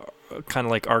kind of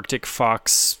like Arctic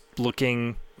fox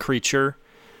looking creature,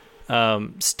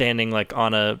 standing like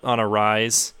on a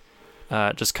rise,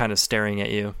 just kind of staring at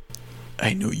you.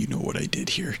 I know you know what I did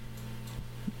here.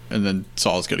 And then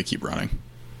Saul's gonna keep running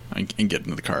and get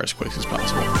into the car as quick as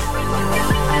possible.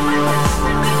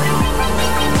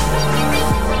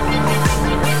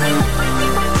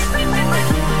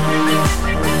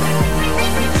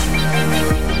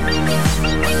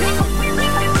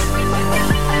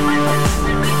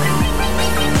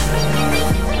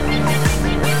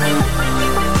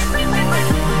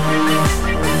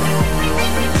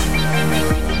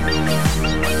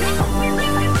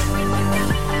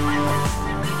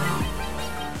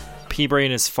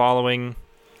 P-Brain is following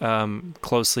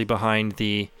closely behind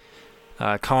the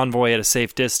convoy at a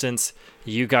safe distance.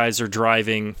 You guys are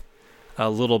driving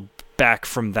a little back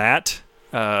from that,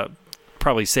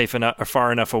 probably safe enough or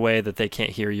far enough away that they can't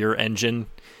hear your engine.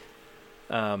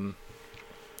 And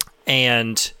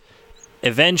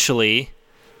eventually,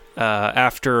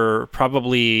 after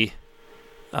probably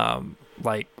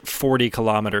like 40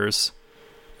 kilometers,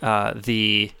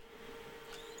 the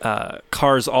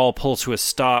cars all pull to a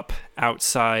stop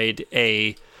outside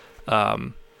a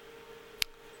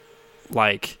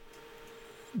like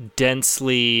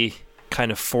densely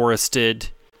kind of forested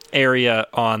area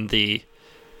on the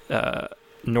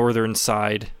northern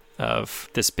side of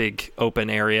this big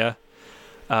open area.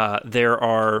 There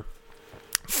are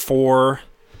 4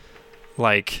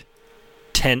 like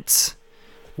tents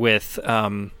with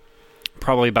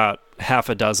probably about half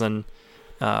a dozen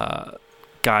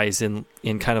guys in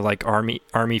kind of like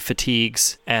army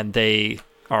fatigues, and they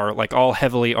are like all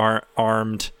heavily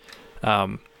armed,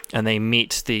 and they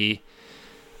meet the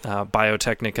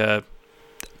Biotechnica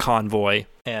convoy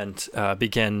and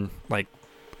begin like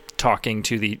talking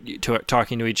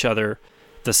to each other.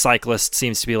 The cyclist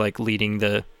seems to be like leading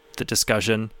the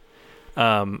discussion,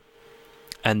 and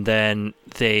then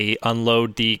they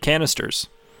unload the canisters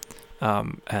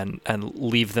and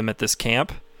leave them at this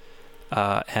camp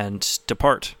and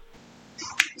depart.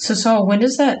 So Saul, when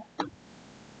does that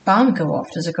bomb go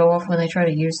off? Does it go off when they try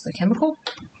to use the chemical?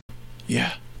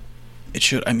 Yeah, it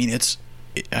should. I mean, it's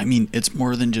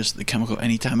more than just the chemical.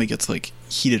 Anytime it gets like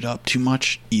heated up too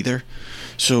much, either.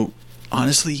 So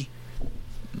honestly,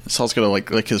 Saul's gonna like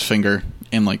lick his finger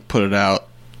and like put it out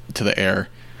to the air.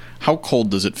 How cold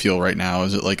does it feel right now?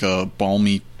 Is it like a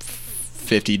balmy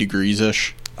 50 degrees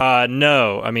ish?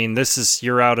 No. I mean,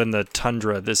 you're out in the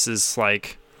tundra. This is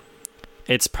like,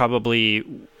 it's probably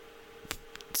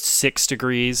 6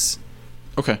 degrees.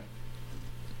 Okay.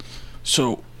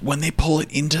 So when they pull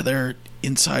it into their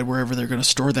inside, wherever they're going to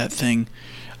store that thing,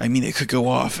 I mean, it could go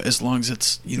off as long as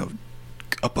it's,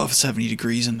 above 70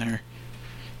 degrees in there.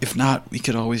 If not, we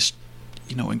could always,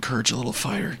 encourage a little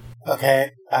fire. Okay.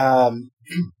 How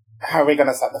are we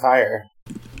gonna set the fire?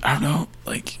 I don't know,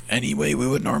 like any way we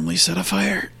would normally set a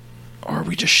fire, or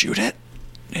we just shoot it.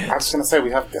 I was gonna say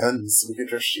we have guns. We could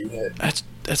just shoot it.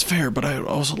 That's fair, but I would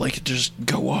also like it to just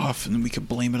go off, and then we could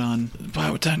blame it on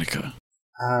Biotechnica.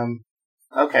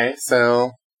 Okay,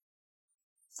 so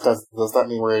does that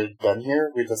mean we're done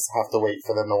here? We just have to wait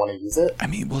for them to want to use it? I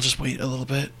mean, we'll just wait a little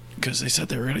bit, because they said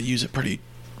they were going to use it pretty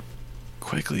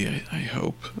quickly, I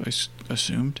hope, I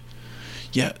assumed.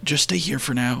 Yeah, just stay here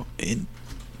for now, and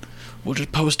we'll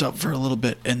just post up for a little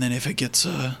bit, and then if it gets,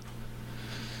 if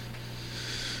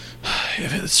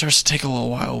it starts to take a little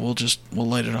while, we'll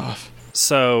light it off.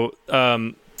 So,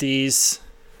 these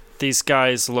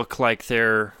guys look like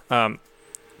they're,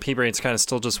 P-Brain's kind of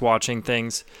still just watching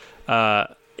things.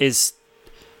 Did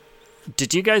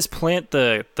you guys plant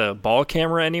the ball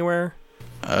camera anywhere?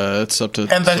 It's up to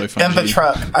in the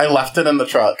truck. I left it in the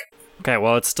truck. Okay,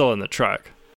 well, it's still in the truck.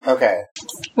 Okay.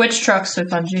 Which truck,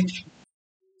 Soifanji?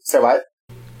 Say what?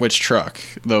 Which truck?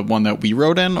 The one that we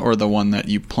rode in, or the one that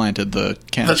you planted the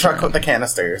canister? The truck with the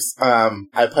canisters.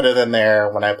 I put it in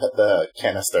there when I put the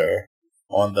canister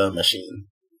on the machine.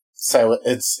 So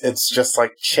it's just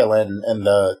like chilling in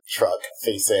the truck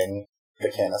facing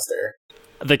the canister.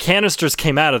 The canisters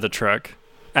came out of the truck,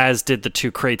 as did the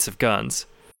 2 crates of guns.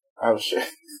 Oh shit.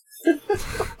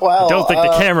 Well, I don't think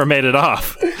the camera made it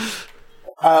off.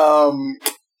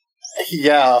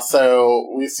 Yeah, so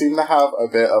we seem to have a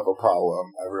bit of a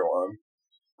problem, everyone.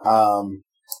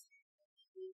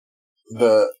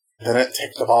 They didn't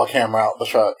take the ball camera out the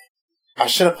truck. I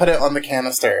should have put it on the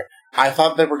canister. I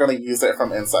thought they were going to use it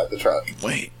from inside the truck.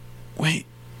 Wait.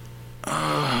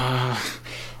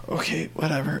 Okay,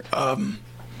 whatever. Damn.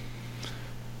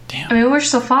 I mean, we're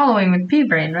still following with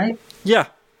P-Brain, right? Yeah.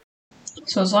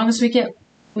 So as long as we get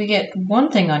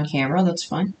one thing on camera, that's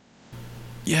fine.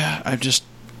 Yeah,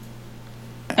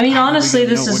 I mean, honestly,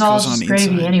 this is all just gravy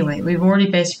inside? anyway. We've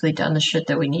already basically done the shit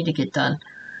that we need to get done,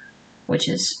 which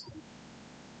is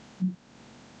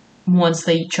once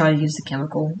they try to use the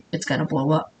chemical, it's gonna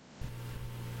blow up.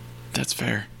 That's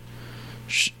fair.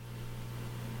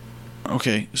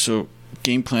 Okay, so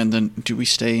game plan then, do we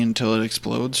stay until it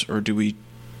explodes, or do we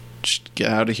just get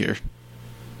out of here?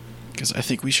 Because I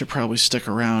think we should probably stick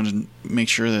around and make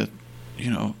sure that,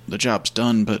 the job's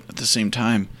done, but at the same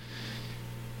time,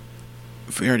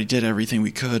 if we already did everything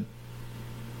we could,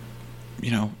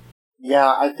 Yeah,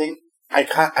 I think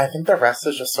the rest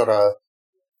is just sort of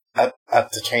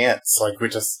up to chance. Like, we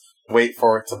just wait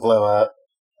for it to blow up,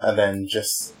 and then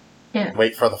just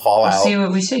wait for the fallout. We'll see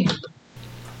what we see.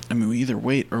 I mean, we either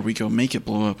wait or we go make it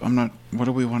blow up. What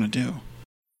do we want to do?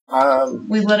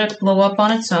 We let it blow up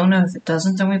on its own, and if it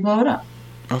doesn't, then we blow it up.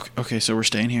 Okay, so we're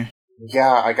staying here?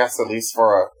 Yeah, I guess at least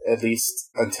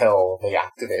until they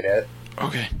activate it.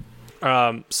 Okay.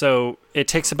 So it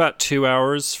takes about 2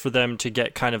 hours for them to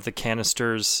get kind of the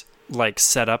canisters like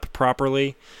set up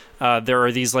properly. There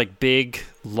are these like big,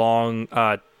 long,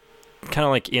 kind of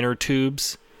like inner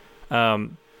tubes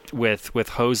with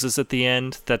hoses at the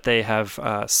end that they have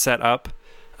set up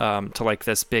to like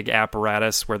this big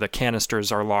apparatus where the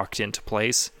canisters are locked into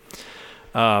place.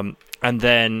 And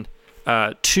then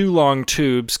 2 long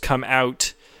tubes come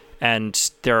out,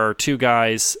 and there are 2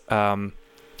 guys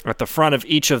at the front of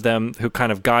each of them who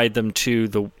kind of guide them to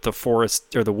the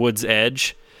forest or the wood's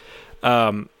edge.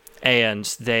 And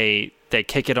they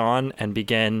kick it on and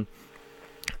begin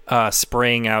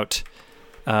spraying out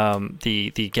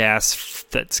the gas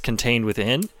that's contained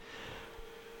within.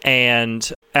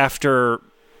 and after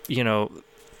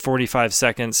 45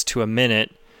 seconds to a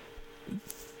minute,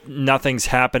 nothing's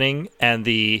happening, and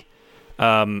the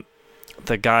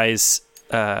guys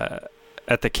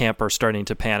at the camp are starting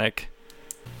to panic.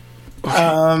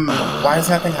 Why is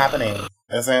nothing happening?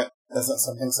 Isn't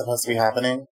something supposed to be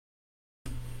happening?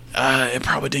 It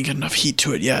probably didn't get enough heat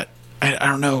to it yet. I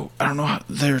don't know. I don't know how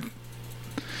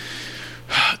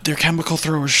their chemical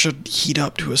throwers should heat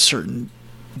up to a certain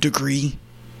degree,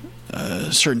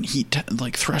 a certain heat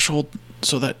threshold,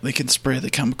 so that they can spray the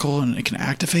chemical and it can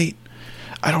activate.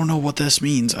 I don't know what this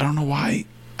means. I don't know why.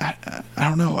 I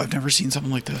don't know. I've never seen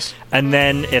something like this. And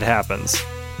then it happens.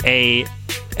 A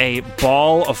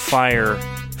ball of fire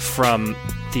from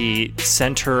the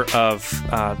center of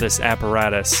this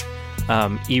apparatus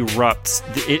erupts.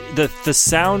 The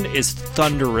sound is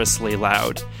thunderously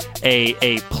loud.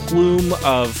 A plume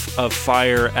of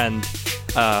fire and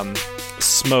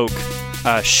smoke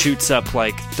shoots up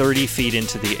like 30 feet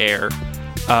into the air.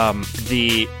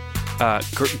 The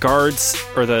guards,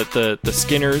 or the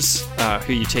skinners,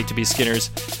 who you take to be skinners,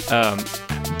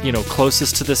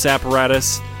 closest to this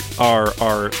apparatus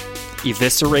are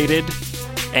eviscerated,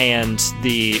 and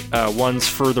the ones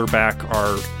further back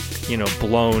are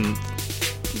blown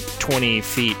 20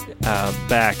 feet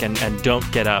back and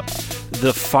don't get up.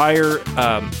 The fire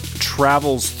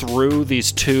travels through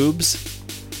these tubes,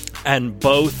 and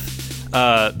both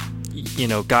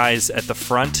guys at the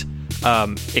front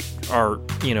are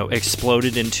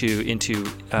exploded into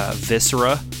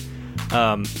viscera.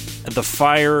 The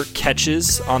fire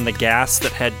catches on the gas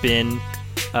that had been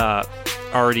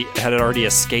already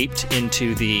escaped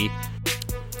into the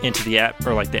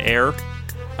air,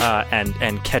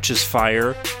 and catches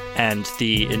fire, and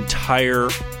the entire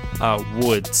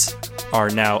woods are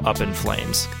now up in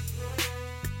flames.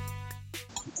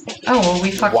 Oh, well,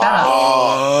 we fucked that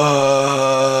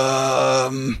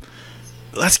up.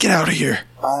 Let's get out of here.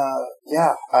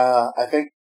 Yeah. I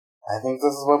think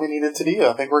this is what we needed to do.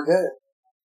 I think we're good.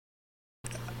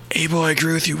 Abel, I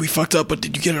agree with you. We fucked up, but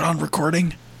did you get it on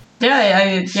recording? Yeah,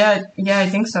 I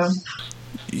think so.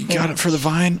 You got it for the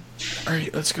Vine? All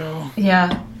right, let's go.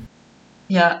 Yeah.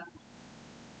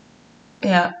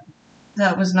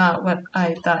 That was not what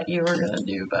I thought you were gonna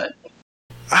do, but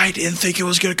I didn't think it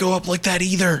was gonna go up like that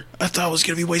either. I thought it was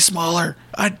gonna be way smaller.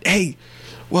 I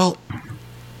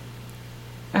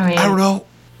don't know.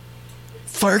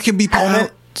 Fire can be put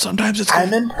out. Sometimes it's...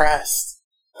 I'm impressed.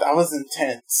 That was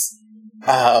intense.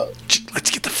 Let's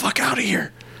get the fuck out of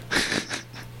here.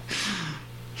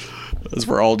 As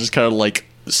we're all just kind of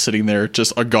sitting there,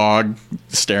 just agog,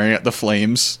 staring at the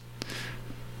flames.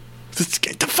 Let's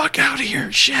get the fuck out of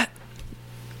here. Shit.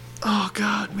 Oh,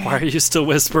 God, man. Why are you still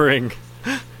whispering?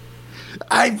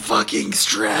 I'm fucking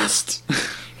stressed.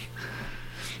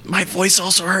 My voice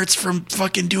also hurts from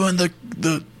fucking doing the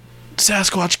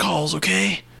Sasquatch calls,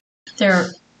 okay? They're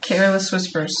careless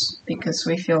whispers, because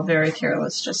we feel very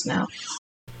careless just now.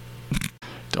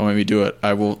 Don't make me do it.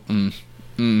 I will...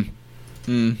 No,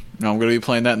 I'm going to be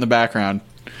playing that in the background.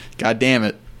 God damn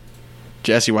it.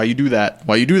 Jesse, why you do that?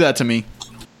 Why you do that to me?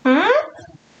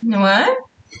 What?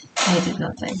 I did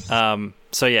nothing.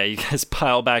 So yeah, you guys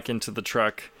pile back into the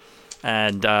truck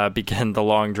and begin the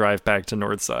long drive back to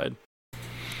Northside.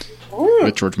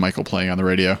 With George Michael playing on the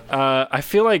radio. I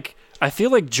feel like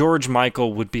George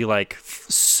Michael would be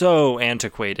so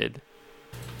antiquated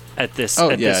at this. Oh,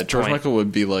 at yeah, this George point. Michael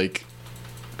would be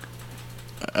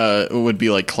it would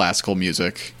be classical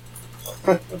music.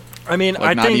 I mean,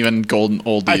 I not think even golden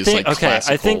oldies.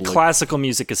 Classical, I think classical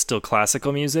music is still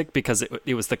classical music because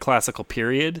it was the classical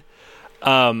period.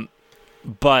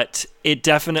 But it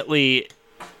definitely,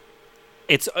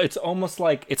 it's almost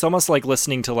like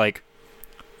listening to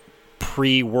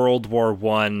pre-World War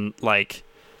I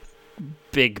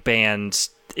big band.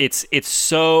 It's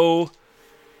so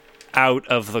out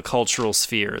of the cultural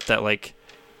sphere that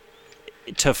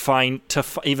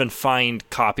even find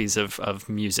copies of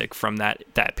music from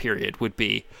that period would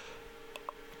be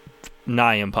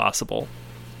nigh impossible.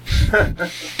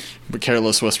 But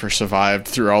Careless Whisper survived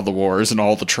through all the wars and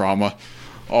all the trauma,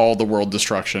 all the world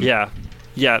destruction. Yeah.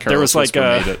 Careless there was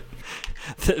made it.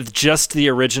 just the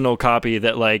original copy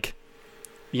that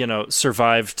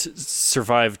survived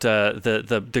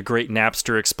the great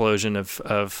Napster explosion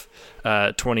of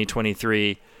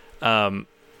 2023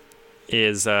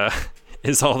 is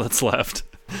all that's left.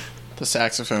 The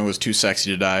saxophone was too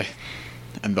sexy to die,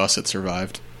 and thus it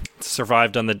survived.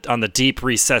 Survived on the deep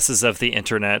recesses of the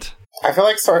internet. I feel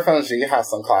like Sorphone G has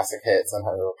some classic hits on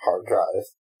her hard drive.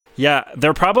 Yeah,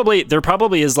 there probably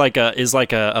is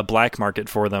a black market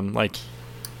for them,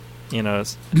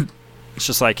 It's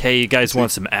just like, hey, you guys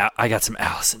want some? I got some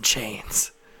Alice in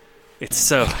Chains. It's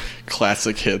so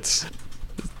classic hits.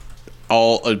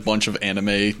 All a bunch of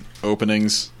anime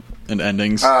openings and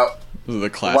endings. Those are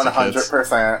the classic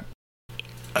 100%.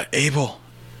 Abel,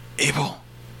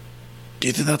 do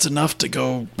you think that's enough to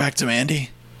go back to Mandy?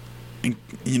 And,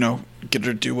 get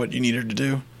her to do what you need her to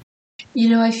do?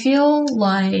 I feel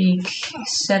like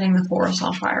setting the forest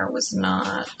on fire was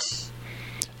not...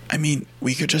 I mean,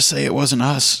 we could just say it wasn't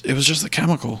us. It was just the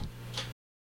chemical.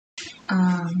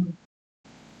 I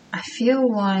feel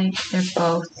like they're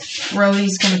both...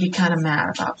 Rhodey's going to be kind of mad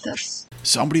about this.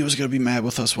 Somebody was going to be mad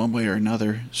with us one way or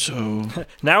another, so...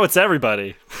 Now it's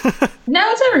everybody.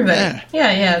 Now it's everybody.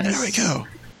 Yeah. There we go.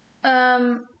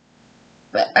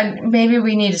 But maybe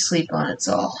we need to sleep on it,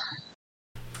 Saul.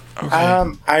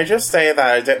 Okay. I just say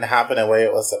that it didn't happen the way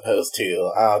it was supposed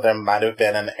to. There might have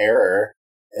been an error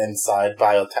inside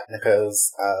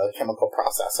Biotechnica's chemical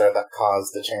processor that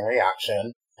caused the chain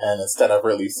reaction, and instead of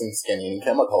releasing skin-eating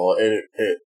chemical,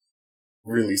 it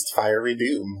released fiery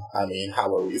doom. I mean,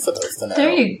 how are we supposed to know?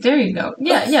 There you go.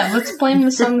 Yeah, let's blame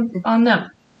this on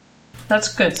them.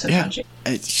 That's good, Satoshi.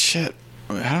 Yeah, shit.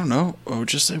 I don't know. We'll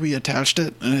just say we attached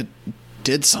it, and it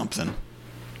did something.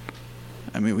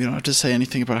 I mean, we don't have to say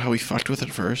anything about how we fucked with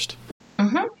it first.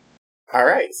 Mm-hmm.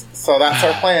 Alright, so that's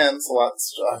our plan. So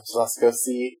let's go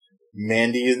see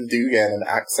Mandy and Dugan and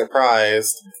act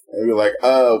surprised. And be like,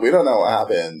 we don't know what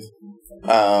happened.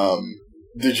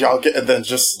 Did y'all get, and then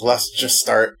let's just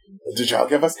start. Did y'all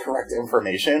give us correct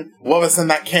information? What was in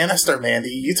that canister, Mandy?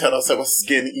 You told us it was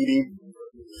skin-eating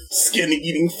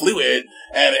fluid,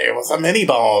 and it was a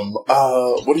mini-bomb.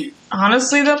 What do you...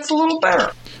 Honestly, that's a little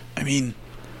better. I mean,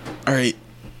 alright,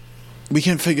 we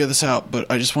can figure this out, but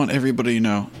I just want everybody to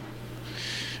know,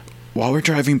 while we're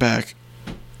driving back,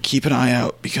 keep an eye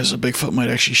out, because a Bigfoot might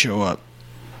actually show up.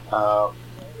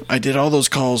 I did all those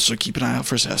calls, so keep an eye out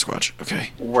for Sasquatch,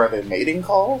 okay? Were they mating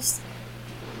calls?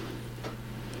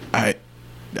 I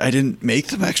didn't make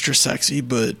them extra sexy,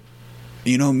 but,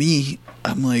 you know me,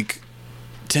 I'm like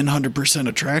 100%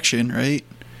 attraction, right?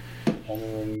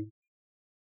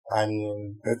 I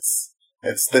mean, it's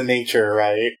the nature,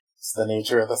 right? It's the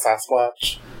nature of the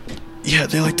Sasquatch. Yeah,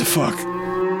 they like to fuck.